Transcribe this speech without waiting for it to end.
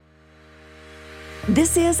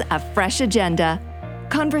This is A Fresh Agenda.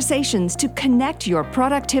 Conversations to connect your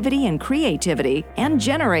productivity and creativity and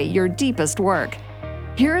generate your deepest work.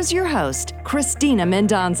 Here's your host, Cristina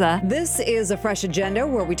Mendonsa. This is A Fresh Agenda,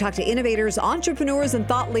 where we talk to innovators, entrepreneurs, and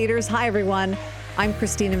thought leaders. Hi, everyone. I'm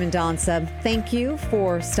Cristina Mendonsa. Thank you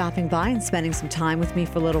for stopping by and spending some time with me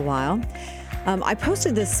for a little while. I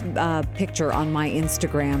posted this picture on my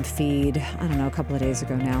Instagram feed, a couple of days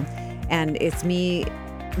ago now, and it's me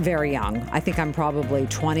very young. I think I'm probably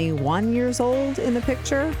 21 years old in the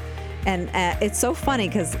picture. And it's so funny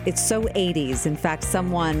because it's so 80s. In fact,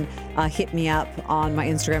 someone hit me up on my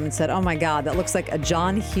Instagram and said, oh my God, that looks like a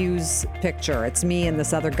John Hughes picture. It's me and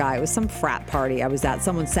this other guy. It was some frat party I was at.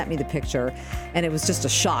 Someone sent me the picture and it was just a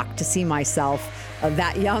shock to see myself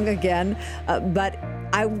that young again. But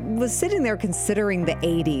I was sitting there considering the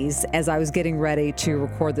 80s as I was getting ready to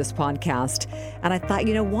record this podcast. And I thought,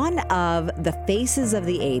 one of the faces of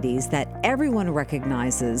the 80s that everyone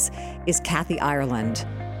recognizes is Kathy Ireland.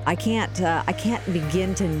 I can't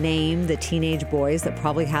begin to name the teenage boys that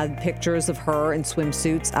probably had pictures of her in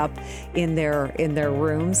swimsuits up in their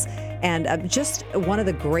rooms. And just one of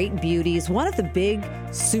the great beauties, one of the big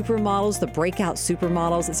supermodels, the breakout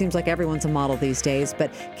supermodels. It seems like everyone's a model these days,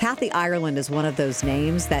 but Kathy Ireland is one of those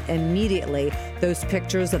names that immediately those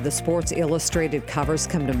pictures of the Sports Illustrated covers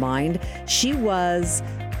come to mind. She was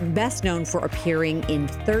best known for appearing in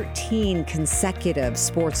 13 consecutive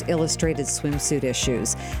Sports Illustrated swimsuit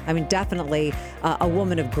issues. Definitely a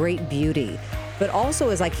woman of great beauty, but also,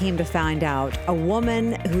 as I came to find out, a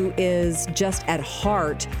woman who is just at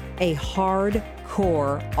heart a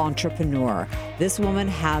hardcore entrepreneur. This woman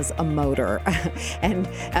has a motor and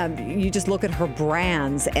you just look at her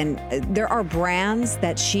brands, and there are brands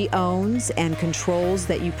that she owns and controls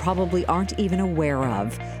that you probably aren't even aware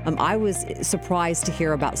of. I was surprised to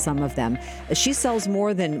hear about some of them. She sells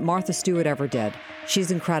more than Martha Stewart ever did.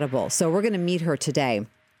 She's incredible. So we're going to meet her today.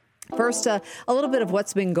 First, a little bit of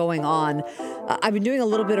what's been going on. I've been doing a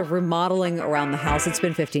little bit of remodeling around the house. It's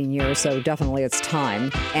been 15 years, so definitely it's time.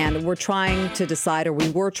 And we were trying to decide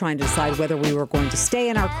whether we were going to stay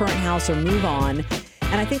in our current house or move on.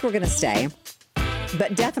 And I think we're going to stay.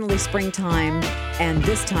 But definitely springtime and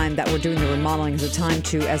this time that we're doing the remodeling is a time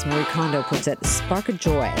to, as Marie Kondo puts it, spark of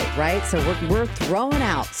joy, right? So we're throwing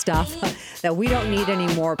out stuff that we don't need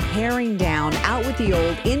anymore, paring down, out with the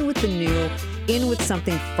old, in with the new, in with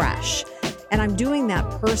something fresh. And I'm doing that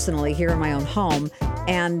personally here in my own home.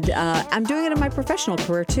 And I'm doing it in my professional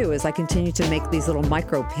career too, as I continue to make these little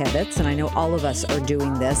micro pivots. And I know all of us are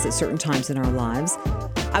doing this at certain times in our lives.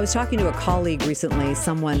 I was talking to a colleague recently,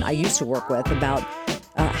 someone I used to work with, about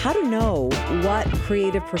how to know what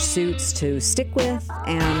creative pursuits to stick with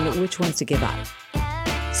and which ones to give up.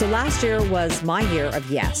 So last year was my year of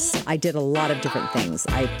yes. I did a lot of different things.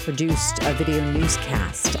 I produced a video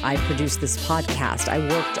newscast. I produced this podcast. I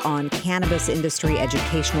worked on cannabis industry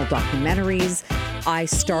educational documentaries. I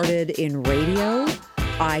started in radio.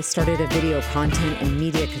 I started a video content and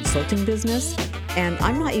media consulting business. And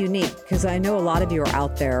I'm not unique because I know a lot of you are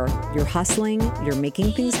out there. You're hustling, you're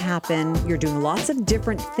making things happen, you're doing lots of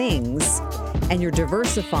different things, and you're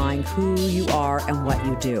diversifying who you are and what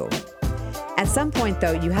you do. At some point,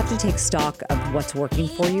 though, you have to take stock of what's working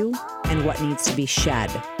for you and what needs to be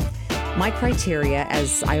shed. My criteria,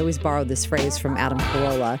 as I always borrow this phrase from Adam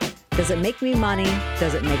Carolla, does it make me money?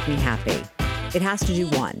 Does it make me happy? It has to do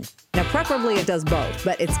one. Now, preferably it does both,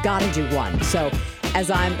 but it's got to do one. So as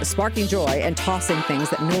I'm sparking joy and tossing things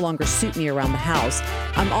that no longer suit me around the house,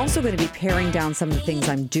 I'm also going to be paring down some of the things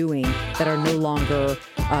I'm doing that are no longer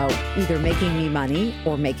either making me money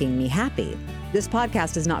or making me happy. This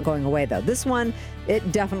podcast is not going away, though. This one,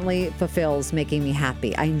 it definitely fulfills making me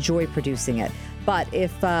happy. I enjoy producing it. But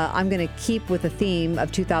if I'm going to keep with the theme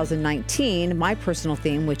of 2019, my personal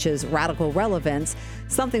theme, which is radical relevance,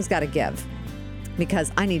 something's got to give,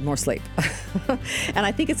 because I need more sleep. And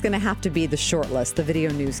I think it's going to have to be the short list, the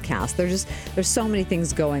video newscast. There's so many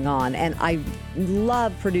things going on, and I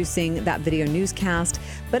love producing that video newscast,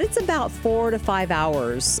 but it's about 4 to 5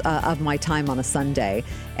 hours of my time on a Sunday.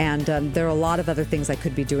 And there are a lot of other things I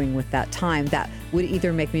could be doing with that time that would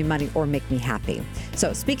either make me money or make me happy.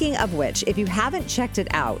 So speaking of which, if you haven't checked it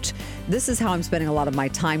out, this is how I'm spending a lot of my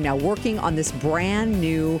time now, working on this brand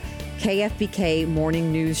new KFBK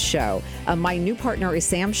morning news show. My new partner is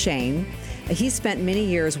Sam Shane. He spent many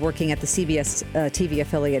years working at the CBS TV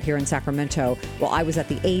affiliate here in Sacramento while I was at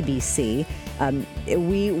the ABC.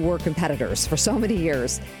 We were competitors for so many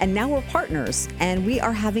years, and now we're partners, and we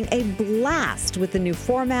are having a blast with the new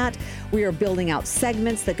format. We are building out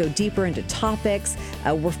segments that go deeper into topics.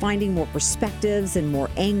 We're finding more perspectives and more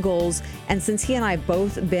angles. And since he and I have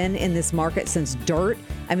both been in this market since dirt,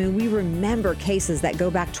 I mean, we remember cases that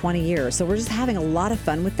go back 20 years. So we're just having a lot of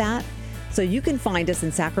fun with that. So you can find us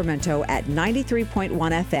in Sacramento at 93.1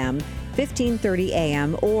 FM, 1530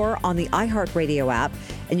 AM, or on the iHeartRadio app.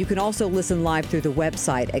 And you can also listen live through the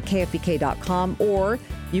website at kfbk.com, or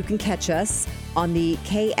you can catch us on the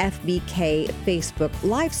KFBK Facebook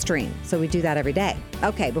live stream. So we do that every day.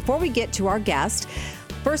 Okay, before we get to our guest,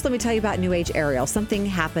 first let me tell you about New Age Aerial. Something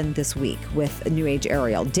happened this week with New Age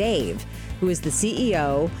Aerial. Dave, who is the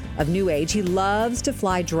CEO of New Age, he loves to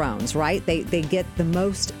fly drones, right? They get the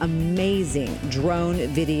most amazing drone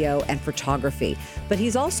video and photography. But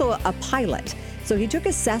he's also a pilot. So he took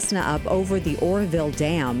a Cessna up over the Oroville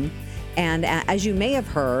Dam. And as you may have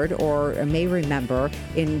heard or may remember,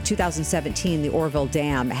 in 2017, the Oroville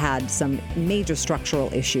Dam had some major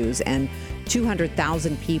structural issues, and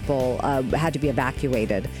 200,000 people had to be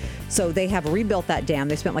evacuated. So they have rebuilt that dam.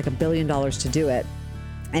 They spent like $1 billion to do it.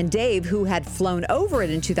 And Dave, who had flown over it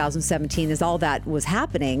in 2017 as all that was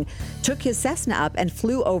happening, took his Cessna up and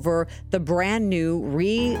flew over the brand new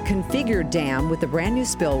reconfigured dam with the brand new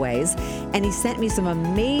spillways. And he sent me some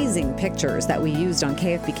amazing pictures that we used on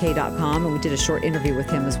KFBK.com. And we did a short interview with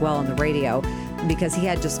him as well on the radio, because he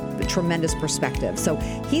had just tremendous perspective. So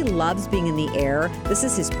he loves being in the air. This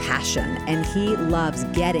is his passion, and he loves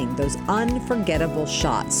getting those unforgettable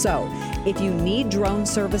shots. So if you need drone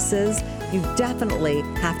services, you definitely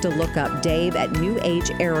have to look up Dave at New Age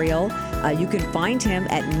Aerial. You can find him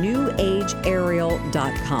at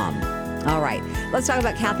newageaerial.com. All right, let's talk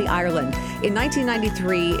about Kathy Ireland. In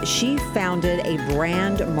 1993, she founded a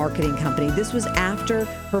brand marketing company. This was after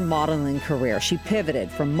her modeling career. She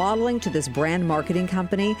pivoted from modeling to this brand marketing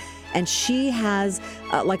company, and she has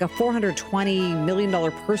like a $420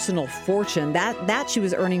 million personal fortune that she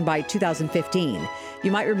was earning by 2015.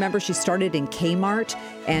 You might remember she started in Kmart,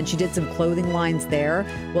 and she did some clothing lines there.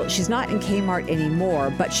 Well, she's not in Kmart anymore,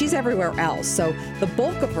 but she's everywhere else. So the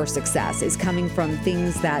bulk of her success is coming from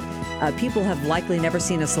things that people have likely never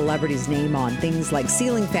seen a celebrity's name on. Things like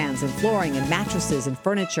ceiling fans and flooring and mattresses and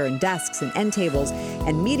furniture and desks and end tables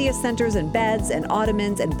and media centers and beds and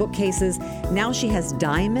ottomans and bookcases. Now she has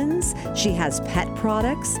diamonds. She has pet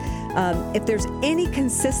products. If there's any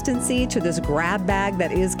consistency to this grab bag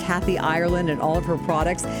that is Kathy Ireland and all of her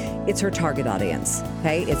products, it's her target audience.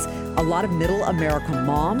 Okay, it's a lot of middle America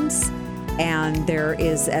moms. And there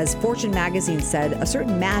is, as Fortune magazine said, a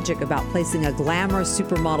certain magic about placing a glamorous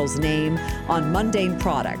supermodel's name on mundane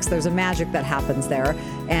products. There's a magic that happens there,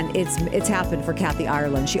 and it's happened for Kathy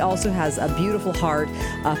Ireland. She also has a beautiful heart,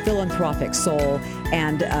 a philanthropic soul,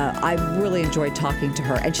 and I really enjoyed talking to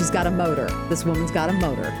her. And she's got a motor. This woman's got a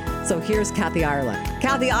motor. So here's Kathy Ireland.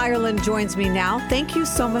 Kathy Ireland joins me now. Thank you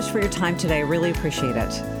so much for your time today. I really appreciate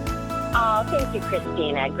it. Oh, thank you,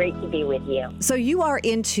 Cristina. Great to be with you. So you are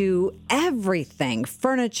into everything,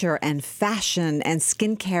 furniture and fashion and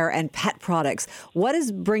skincare and pet products. What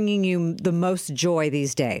is bringing you the most joy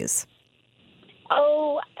these days?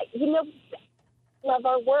 Oh, I love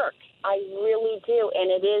our work. I really do.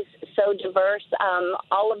 And it is so diverse.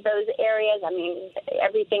 All of those areas, I mean,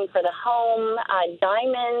 everything for the home,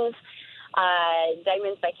 diamonds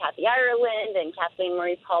by Kathy Ireland and Kathleen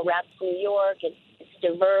Marie Paul Raps New York. It's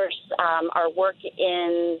diverse. Our work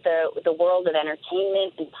in the world of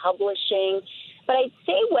entertainment and publishing. But I'd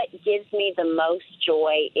say what gives me the most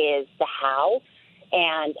joy is the how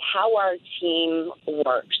and how our team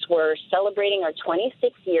works. We're celebrating our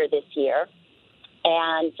 26th year this year.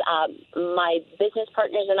 And my business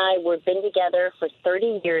partners and I, we've been together for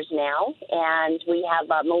 30 years now. And we have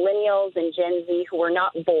millennials and Gen Z who were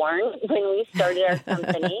not born when we started our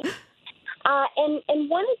company. And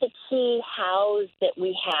one of the key hows that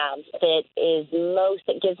we have that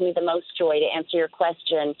gives me the most joy, to answer your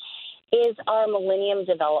question, is our Millennium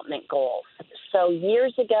Development Goals. So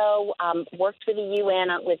years ago, worked for the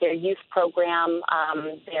UN with their youth program.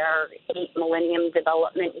 There are 8 Millennium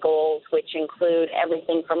Development Goals, which include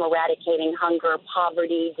everything from eradicating hunger,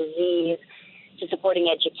 poverty, disease, to supporting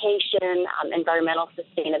education, environmental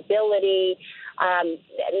sustainability,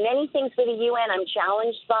 many things for the UN I'm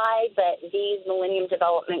challenged by, but these Millennium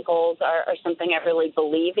Development Goals are something I really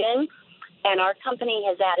believe in. And our company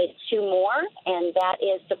has added 2 more, and that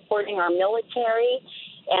is supporting our military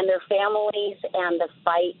and their families and the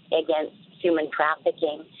fight against human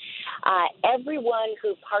trafficking. Everyone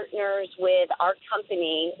who partners with our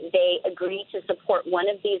company, they agree to support one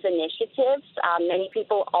of these initiatives. Many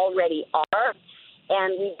people already are.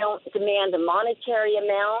 And we don't demand a monetary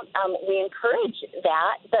amount. We encourage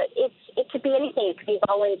that, but it could be anything. It could be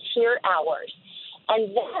volunteer hours.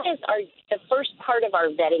 And that is the first part of our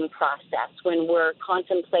vetting process when we're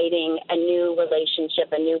contemplating a new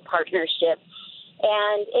relationship, a new partnership.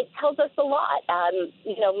 And it tells us a lot.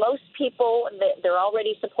 Most people, they're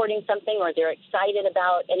already supporting something or they're excited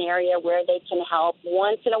about an area where they can help.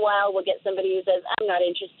 Once in a while, we'll get somebody who says, I'm not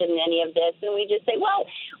interested in any of this. And we just say, well,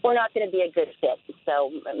 we're not going to be a good fit.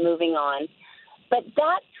 So moving on. But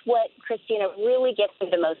that's what, Cristina, really gets me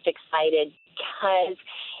the most excited because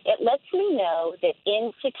it lets me know that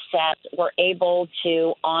in success, we're able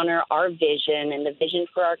to honor our vision, and the vision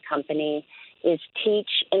for our company is teach,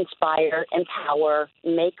 inspire, empower,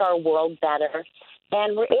 make our world better.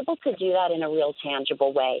 And we're able to do that in a real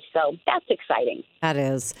tangible way. So that's exciting. That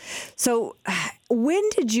is. So when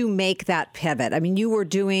did you make that pivot? I mean, you were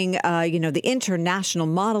doing, the international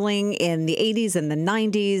modeling in the 80s and the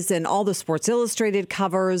 90s and all the Sports Illustrated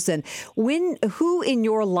covers. And who in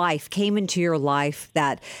your life came into your life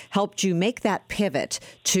that helped you make that pivot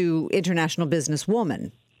to international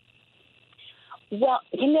businesswoman? Well,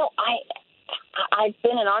 I've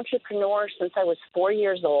been an entrepreneur since I was 4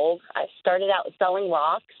 years old. I started out selling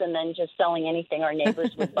rocks and then just selling anything our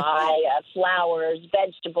neighbors would buy, flowers,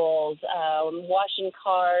 vegetables, washing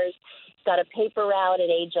cars, got a paper route at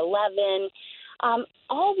age 11.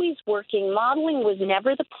 Always working. Modeling was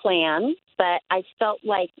never the plan, but I felt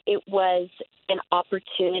like it was an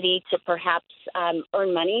opportunity to perhaps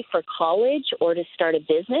earn money for college or to start a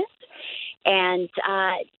business. And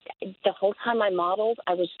the whole time I modeled,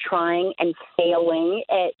 I was trying and failing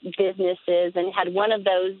at businesses and had one of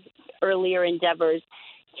those earlier endeavors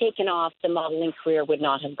taken off, the modeling career would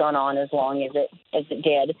not have gone on as long as it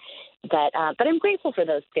did. But I'm grateful for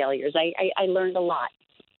those failures. I learned a lot.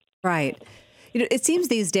 Right. It seems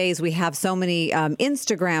these days we have so many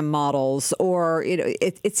Instagram models, or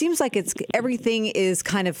it seems like everything is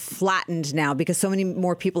kind of flattened now because so many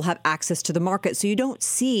more people have access to the market. So you don't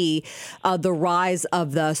see the rise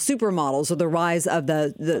of the supermodels or the rise of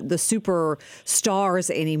the super stars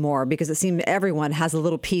anymore, because it seems everyone has a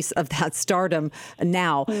little piece of that stardom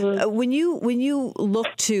now. Mm-hmm. When you look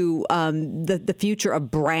to the future of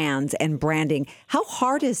brands and branding, how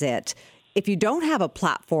hard is it? If you don't have a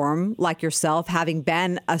platform like yourself, having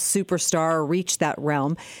been a superstar or reached that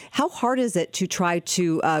realm, how hard is it to try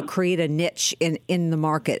to create a niche in the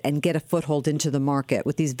market and get a foothold into the market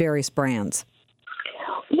with these various brands?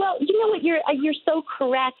 Well, you know what, you're so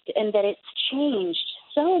correct in that it's changed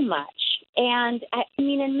so much. And I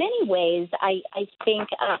mean, in many ways, I think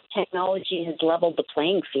technology has leveled the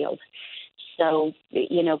playing field. So,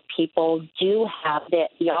 people do have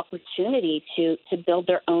the opportunity to build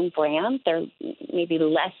their own brand. They're maybe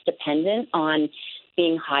less dependent on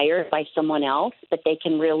being hired by someone else, but they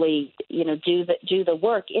can really, do the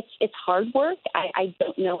work. It's hard work. I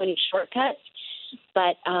don't know any shortcuts,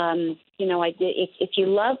 but if you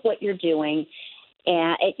love what you're doing,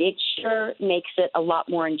 it sure makes it a lot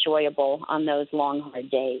more enjoyable on those long,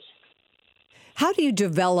 hard days. How do you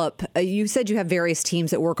develop? You said you have various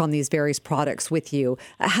teams that work on these various products with you.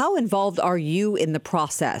 How involved are you in the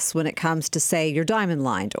process when it comes to, say, your diamond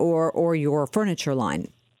line or your furniture line?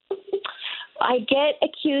 I get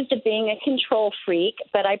accused of being a control freak,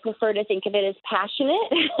 but I prefer to think of it as passionate.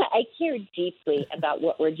 I care deeply about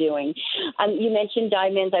what we're doing. You mentioned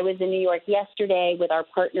diamonds. I was in New York yesterday with our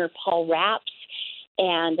partner, Paul Rapps.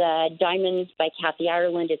 And Diamonds by Kathy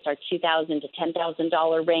Ireland, it's our $2,000 to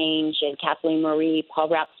 $10,000 range. And Kathleen Marie, Paul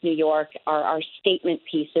Rapps, New York, are our statement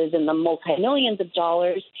pieces in the multi-millions of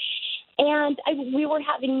dollars. And we were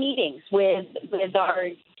having meetings with our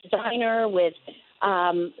designer, with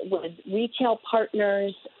retail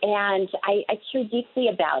partners, and I care deeply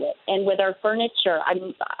about it. And with our furniture,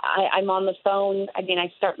 I'm on the phone. I mean,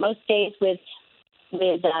 I start most days with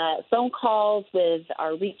phone calls with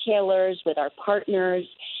our retailers, with our partners,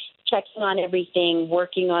 checking on everything,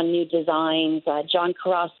 working on new designs. John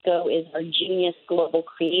Carrasco is our genius global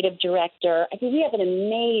creative director. I think we have an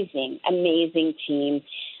amazing, amazing team,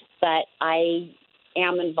 but I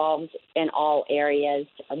am involved in all areas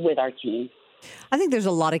with our team. I think there's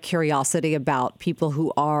a lot of curiosity about people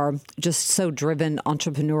who are just so driven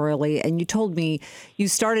entrepreneurially. And you told me you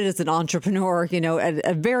started as an entrepreneur, at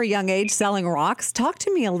a very young age selling rocks. Talk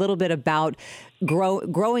to me a little bit about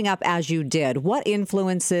growing up as you did. What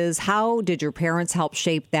influences, how did your parents help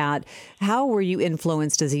shape that? How were you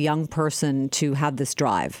influenced as a young person to have this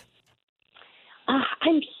drive?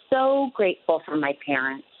 I'm so so grateful for my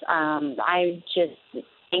parents. I just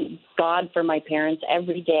thank God for my parents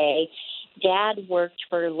every day. Dad worked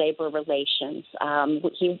for labor relations.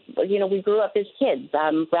 We grew up as kids.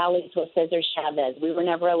 Rallies with Cesar Chavez. We were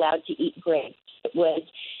never allowed to eat grapes. It was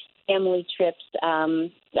family trips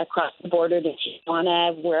across the border to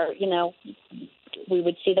Tijuana, where we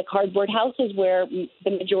would see the cardboard houses where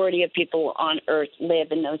the majority of people on Earth live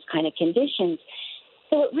in those kind of conditions.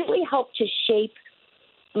 So it really helped to shape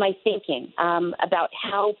my thinking about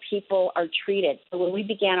how people are treated. So when we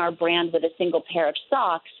began our brand with a single pair of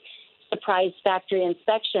socks, surprise factory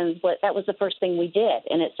inspections, that was the first thing we did,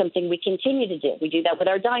 and it's something we continue to do. We do that with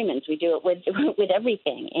our diamonds. We do it with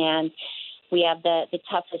everything, and we have the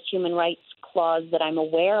toughest human rights clause that I'm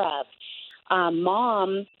aware of.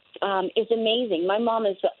 Mom is amazing. My mom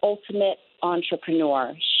is the ultimate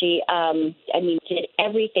entrepreneur. She, did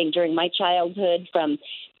everything during my childhood, from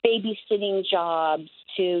babysitting jobs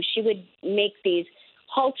to she would make these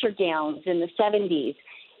halter gowns in the 70s.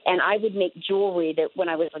 And I would make jewelry that when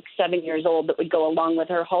I was like 7 years old that would go along with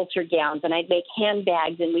her halter gowns. And I'd make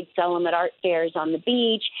handbags and we'd sell them at art fairs on the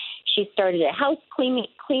beach. She started a house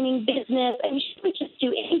cleaning business. I mean, she would just do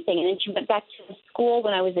anything. And then she went back to school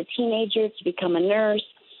when I was a teenager to become a nurse.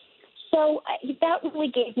 So that really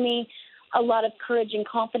gave me a lot of courage and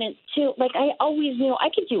confidence, too. Like, I always knew I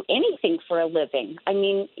could do anything for a living. I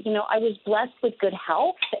mean, I was blessed with good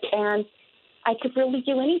health, and I could really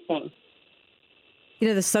do anything.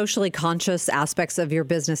 The socially conscious aspects of your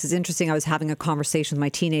business is interesting. I was having a conversation with my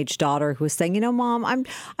teenage daughter who was saying, Mom, I'm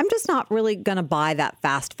just not really going to buy that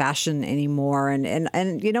fast fashion anymore. And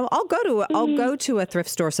I'll go to a thrift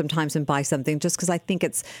store sometimes and buy something just because I think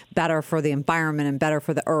it's better for the environment and better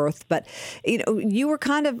for the earth. But, you were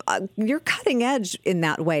kind of, you're cutting edge in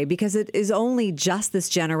that way, because it is only just this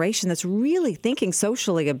generation that's really thinking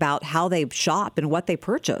socially about how they shop and what they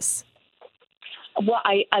purchase. Well,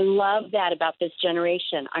 I love that about this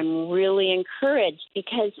generation. I'm really encouraged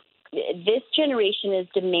because this generation is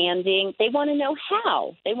demanding. They want to know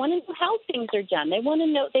how. They want to know how things are done. They want to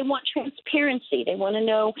know. They want transparency. They want to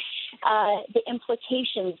know the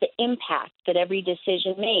implications, the impact that every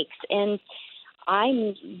decision makes. And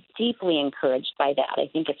I'm deeply encouraged by that. I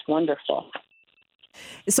think it's wonderful.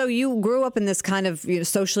 So you grew up in this kind of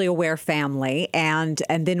socially aware family, and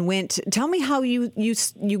then went. Tell me how you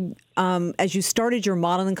as you started your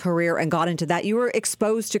modeling career and got into that, you were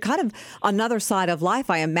exposed to kind of another side of life.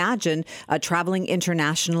 I imagine traveling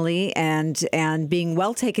internationally and being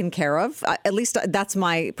well taken care of. At least that's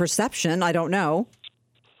my perception. I don't know.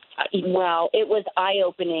 Well, it was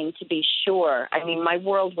eye-opening, to be sure. I mean, my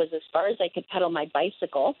world was as far as I could pedal my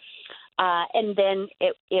bicycle. And then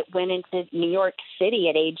it went into New York City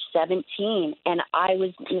at age 17, and I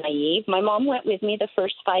was naive. My mom went with me the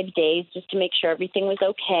first 5 days just to make sure everything was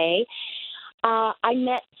okay. I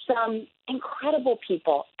met some incredible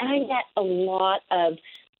people, and I met a lot of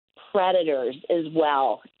predators as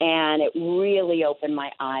well, and it really opened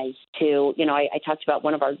my eyes to, I talked about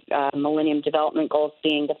one of our Millennium Development Goals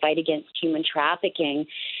being the fight against human trafficking.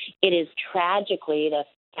 It is tragically the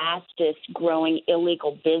fastest growing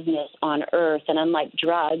illegal business on earth. And unlike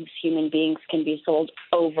drugs, human beings can be sold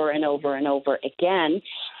over and over and over again.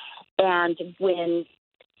 And when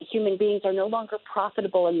human beings are no longer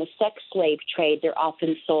profitable in the sex slave trade, they're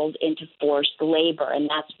often sold into forced labor. And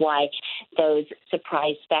that's why those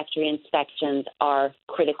surprise factory inspections are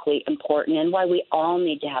critically important, and why we all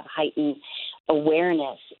need to have heightened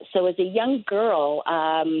awareness. So as a young girl,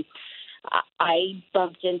 I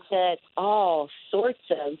bumped into all sorts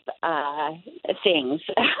of things.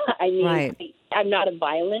 I mean, right. I'm not a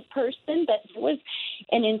violent person, but there was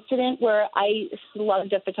an incident where I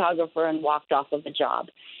slugged a photographer and walked off of a job.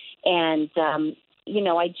 And,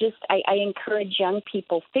 I encourage young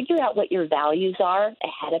people, figure out what your values are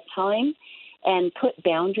ahead of time and put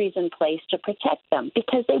boundaries in place to protect them,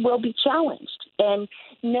 because they will be challenged. And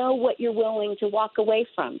know what you're willing to walk away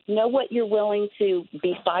from. Know what you're willing to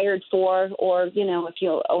be fired for, or, if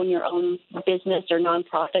you own your own business or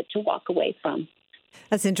nonprofit, to walk away from.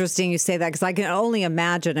 That's interesting you say that, because I can only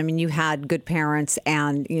imagine. I mean, you had good parents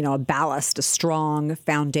and, a ballast, a strong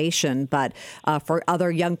foundation. But for other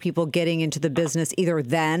young people getting into the business either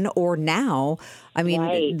then or now, I mean,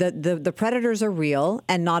 right. the predators are real,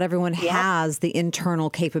 and not everyone has the internal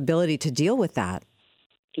capability to deal with that.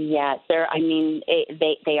 Yes, they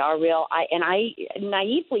are real. I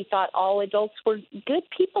naively thought all adults were good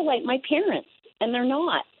people like my parents, and they're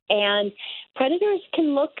not. And predators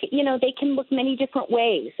can look, they can look many different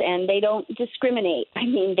ways, and they don't discriminate. I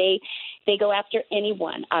mean, they go after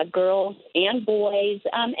anyone, girls and boys,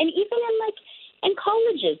 and even in and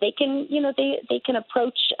colleges. They can, they can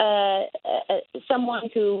approach someone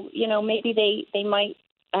who, maybe they might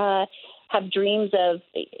have dreams of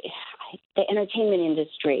the entertainment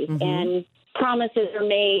industry, and promises are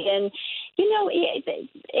made, and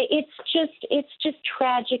it's just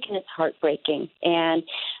tragic and it's heartbreaking, and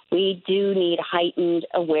we do need heightened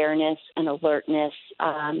awareness and alertness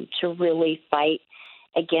to really fight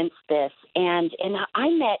against this. And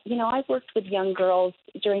I worked with young girls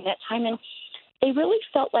during that time, and they really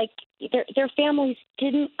felt like their families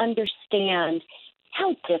didn't understand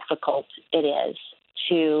how difficult it is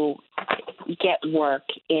to get work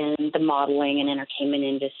in the modeling and entertainment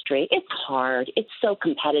industry. It's hard. It's so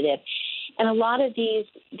competitive. And a lot of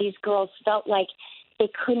these girls felt like they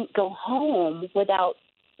couldn't go home without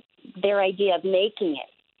their idea of making it.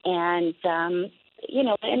 And,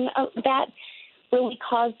 that really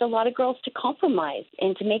caused a lot of girls to compromise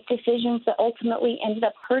and to make decisions that ultimately ended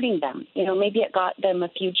up hurting them. Maybe it got them a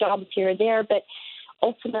few jobs here or there, but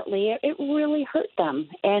ultimately it really hurt them.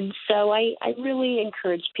 And so I really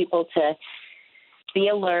encourage people to be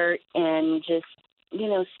alert and just,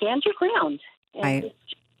 stand your ground. And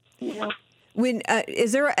When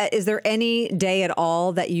is there any day at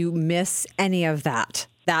all that you miss any of that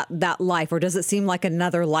life, or does it seem like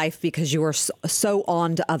another life because you are so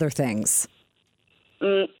on to other things?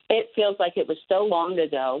 It feels like it was so long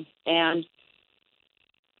ago, and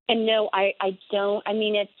no, I don't. I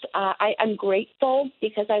mean, I'm grateful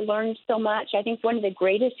because I learned so much. I think one of the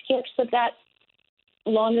greatest gifts of that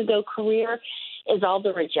long ago career is all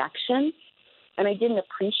the rejection, and I didn't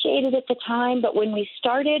appreciate it at the time. But when we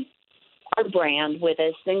started our brand with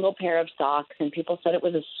a single pair of socks, and people said it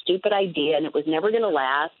was a stupid idea and it was never going to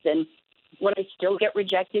last, and when I still get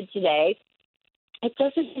rejected today, it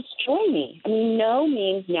doesn't destroy me. I mean, no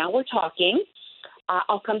means now we're talking.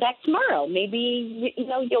 I'll come back tomorrow. Maybe,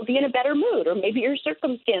 you'll be in a better mood, or maybe your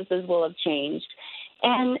circumstances will have changed.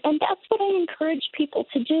 And that's what I encourage people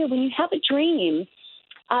to do. When you have a dream,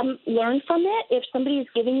 learn from it. If somebody's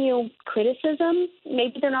giving you criticism,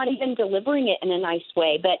 maybe they're not even delivering it in a nice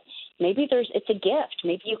way, but maybe it's a gift.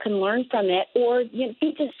 Maybe you can learn from it, or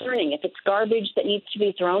be discerning. If it's garbage that needs to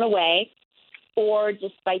be thrown away, or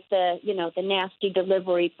despite the nasty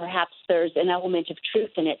delivery, perhaps there's an element of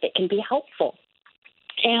truth in it that can be helpful.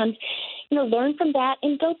 And, learn from that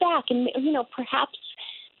and go back. And, perhaps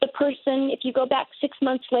the person, if you go back 6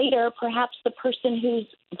 months later, perhaps the person who's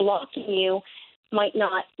blocking you might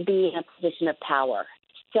not be in a position of power.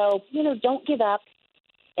 So, don't give up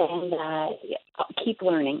and keep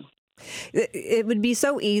learning. It would be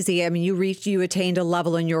so easy. I mean, you attained a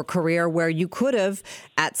level in your career where you could have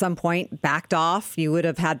at some point backed off. You would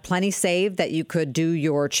have had plenty saved that you could do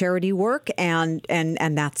your charity work and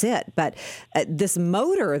that's it. But this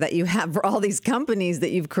motor that you have for all these companies that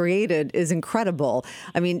you've created is incredible.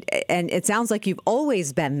 I mean, and it sounds like you've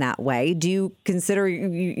always been that way. Do you consider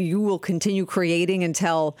you will continue creating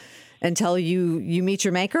until you meet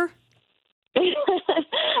your maker?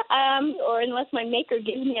 Or unless my maker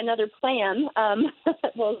gives me another plan,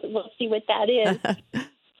 we'll see what that is.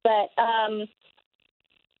 But, I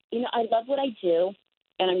love what I do,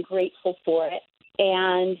 and I'm grateful for it.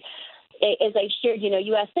 And as I shared,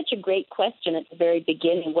 you asked such a great question at the very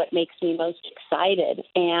beginning, what makes me most excited?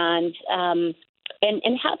 And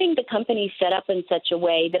having the company set up in such a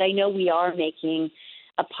way that I know we are making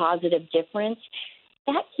a positive difference,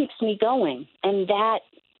 that keeps me going. And that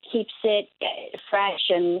keeps it fresh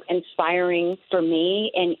and inspiring for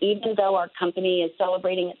me. And even though our company is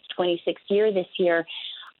celebrating its 26th year this year,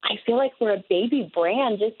 I feel like we're a baby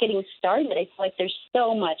brand just getting started. I feel like there's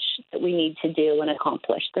so much that we need to do and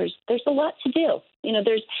accomplish. There's a lot to do.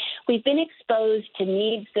 We've been exposed to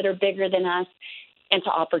needs that are bigger than us and to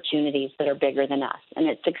opportunities that are bigger than us. And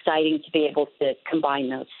it's exciting to be able to combine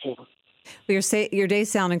those two. Your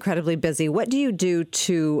days sound incredibly busy. What do you do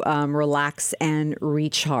to relax and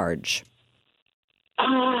recharge?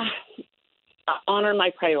 Honor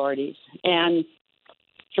my priorities. And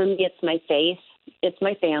for me, it's my faith, it's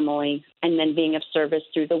my family, and then being of service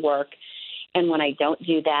through the work. And when I don't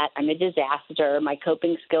do that, I'm a disaster. My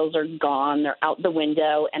coping skills are gone. They're out the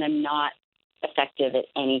window, and I'm not effective at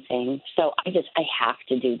anything. So I have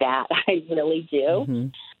to do that. I really do. Mm-hmm.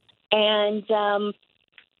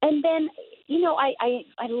 And then,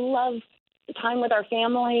 I love the time with our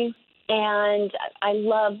family, and I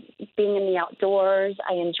love being in the outdoors.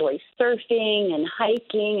 I enjoy surfing and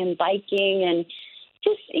hiking and biking and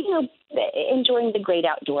just, enjoying the great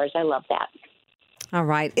outdoors. I love that. All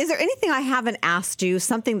right. Is there anything I haven't asked you,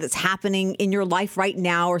 something that's happening in your life right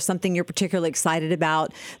now or something you're particularly excited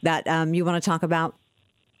about that you want to talk about?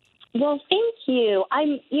 Well, thank you.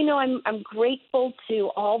 I'm grateful to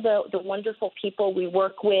all the wonderful people we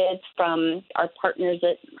work with, from our partners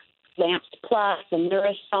at Lamps Plus and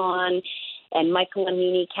Nourison and Michael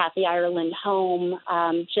Amini, Kathy Ireland Home,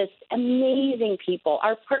 just amazing people.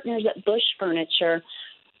 Our partners at Bush Furniture,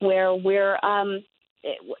 where we're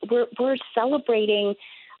celebrating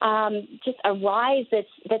just a rise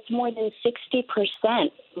that's more than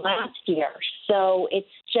 60% last year. So it's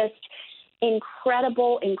just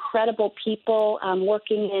incredible people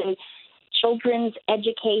working in children's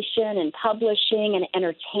education and publishing and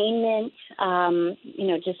entertainment.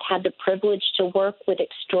 Just had the privilege to work with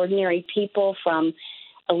extraordinary people from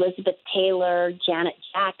Elizabeth Taylor, Janet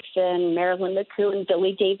Jackson, Marilyn McCoo,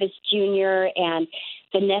 Billy Davis Jr., and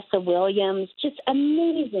Vanessa Williams. Just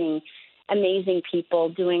amazing people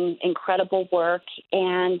doing incredible work.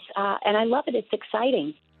 And I love it. It's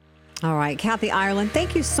exciting. All right, Kathy Ireland,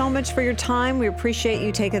 thank you so much for your time. We appreciate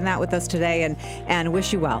you taking that with us today and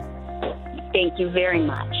wish you well. Thank you very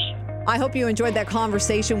much. I hope you enjoyed that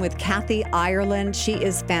conversation with Kathy Ireland. She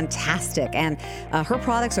is fantastic, and her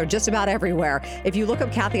products are just about everywhere. If you look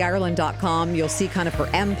up kathyireland.com, you'll see kind of her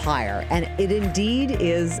empire, and it indeed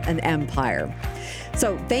is an empire.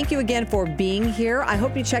 So thank you again for being here. I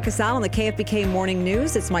hope you check us out on the KFBK Morning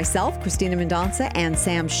News. It's myself, Cristina Mendonsa, and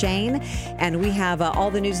Sam Shane. And we have all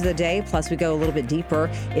the news of the day, plus we go a little bit deeper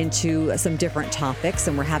into some different topics.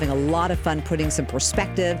 And we're having a lot of fun putting some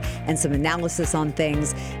perspective and some analysis on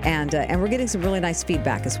things. And we're getting some really nice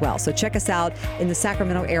feedback as well. So check us out in the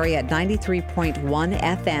Sacramento area at 93.1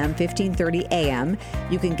 FM, 1530 AM.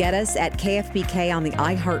 You can get us at KFBK on the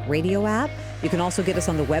iHeartRadio app. You can also get us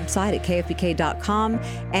on the website at kfbk.com,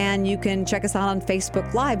 and you can check us out on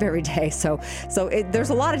Facebook Live every day. So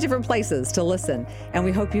there's a lot of different places to listen, and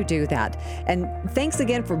we hope you do that. And thanks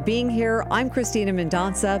again for being here. I'm Cristina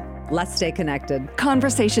Mendonsa. Let's stay connected.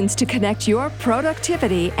 Conversations to connect your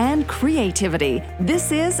productivity and creativity.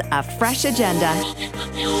 This is A Fresh Agenda.